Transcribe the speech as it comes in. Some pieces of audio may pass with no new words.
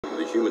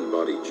The human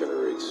body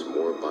generates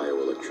more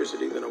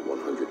bioelectricity than a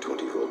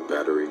 120-volt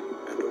battery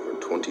and over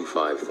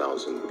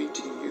 25,000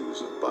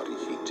 BTUs of body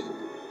heat.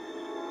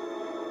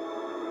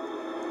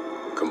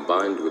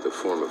 Combined with a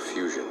form of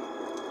fusion,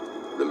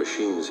 the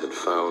machines had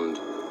found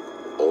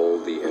all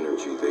the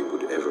energy they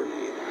would ever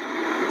need.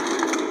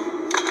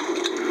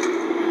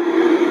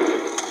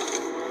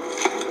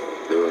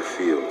 There are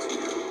fields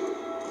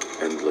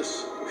now,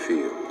 endless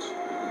fields,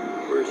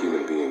 where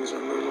human beings are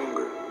no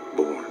longer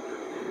born.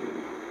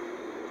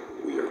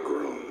 We are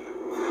grown.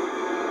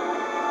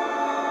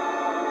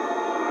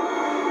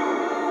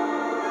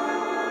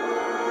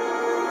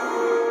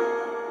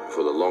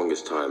 For the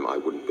longest time, I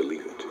wouldn't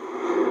believe it.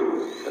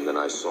 And then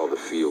I saw the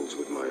fields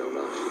with my own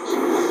eyes.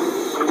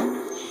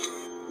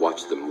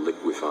 Watched them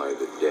liquefy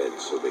the dead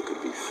so they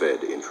could be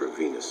fed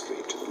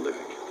intravenously to the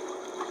living.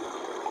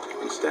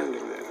 And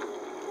standing there,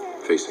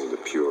 facing the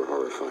pure,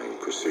 horrifying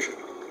precision,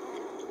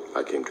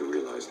 I came to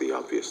realize the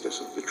obviousness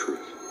of the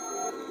truth.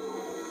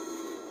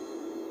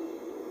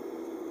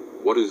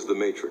 What is the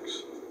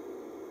Matrix?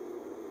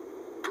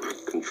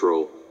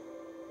 Control.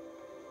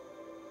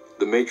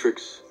 The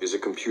Matrix is a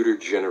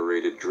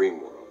computer-generated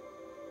dream world,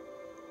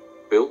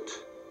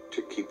 built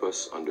to keep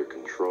us under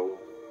control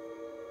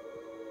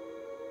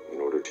in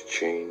order to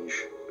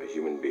change a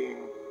human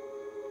being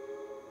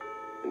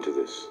into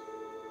this.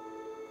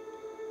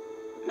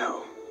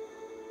 No.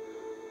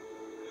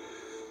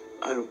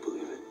 I don't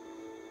believe it.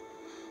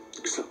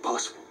 It's not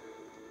possible.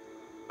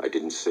 I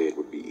didn't say it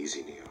would be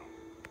easy, Neo.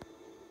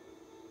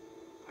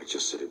 I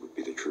just said it would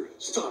be the truth.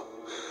 Stop.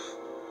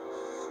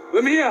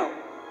 Let me out.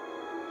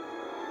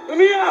 Let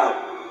me out.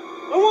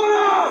 I want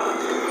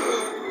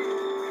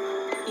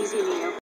out. Easy, Neo.